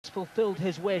fulfilled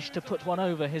his wish to put one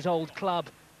over his old club.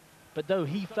 But though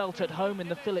he felt at home in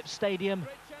the Philips Stadium,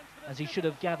 as he should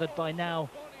have gathered by now,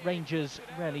 Rangers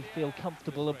rarely feel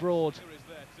comfortable abroad.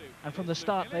 And from the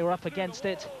start they were up against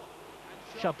it.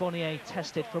 Charbonnier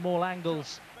tested from all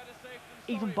angles,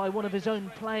 even by one of his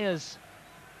own players.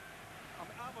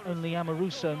 Only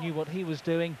Amoruso knew what he was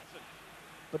doing.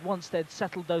 But once they'd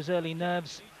settled those early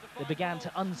nerves, they began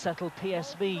to unsettle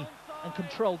PSV and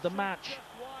controlled the match.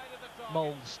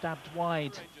 Mole stabbed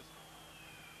wide.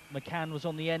 McCann was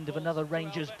on the end of another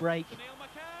Rangers break.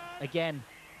 Again,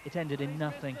 it ended in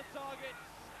nothing.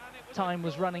 Time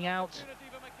was running out,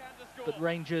 but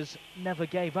Rangers never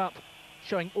gave up,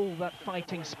 showing all that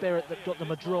fighting spirit that got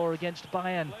them a draw against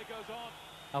Bayern.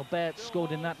 Albert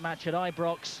scored in that match at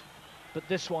Ibrox, but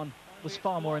this one was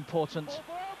far more important.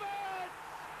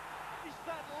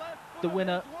 The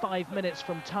winner 5 minutes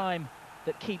from time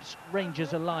that keeps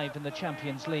Rangers alive in the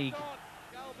Champions League.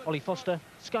 Ollie Foster,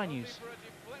 Sky News.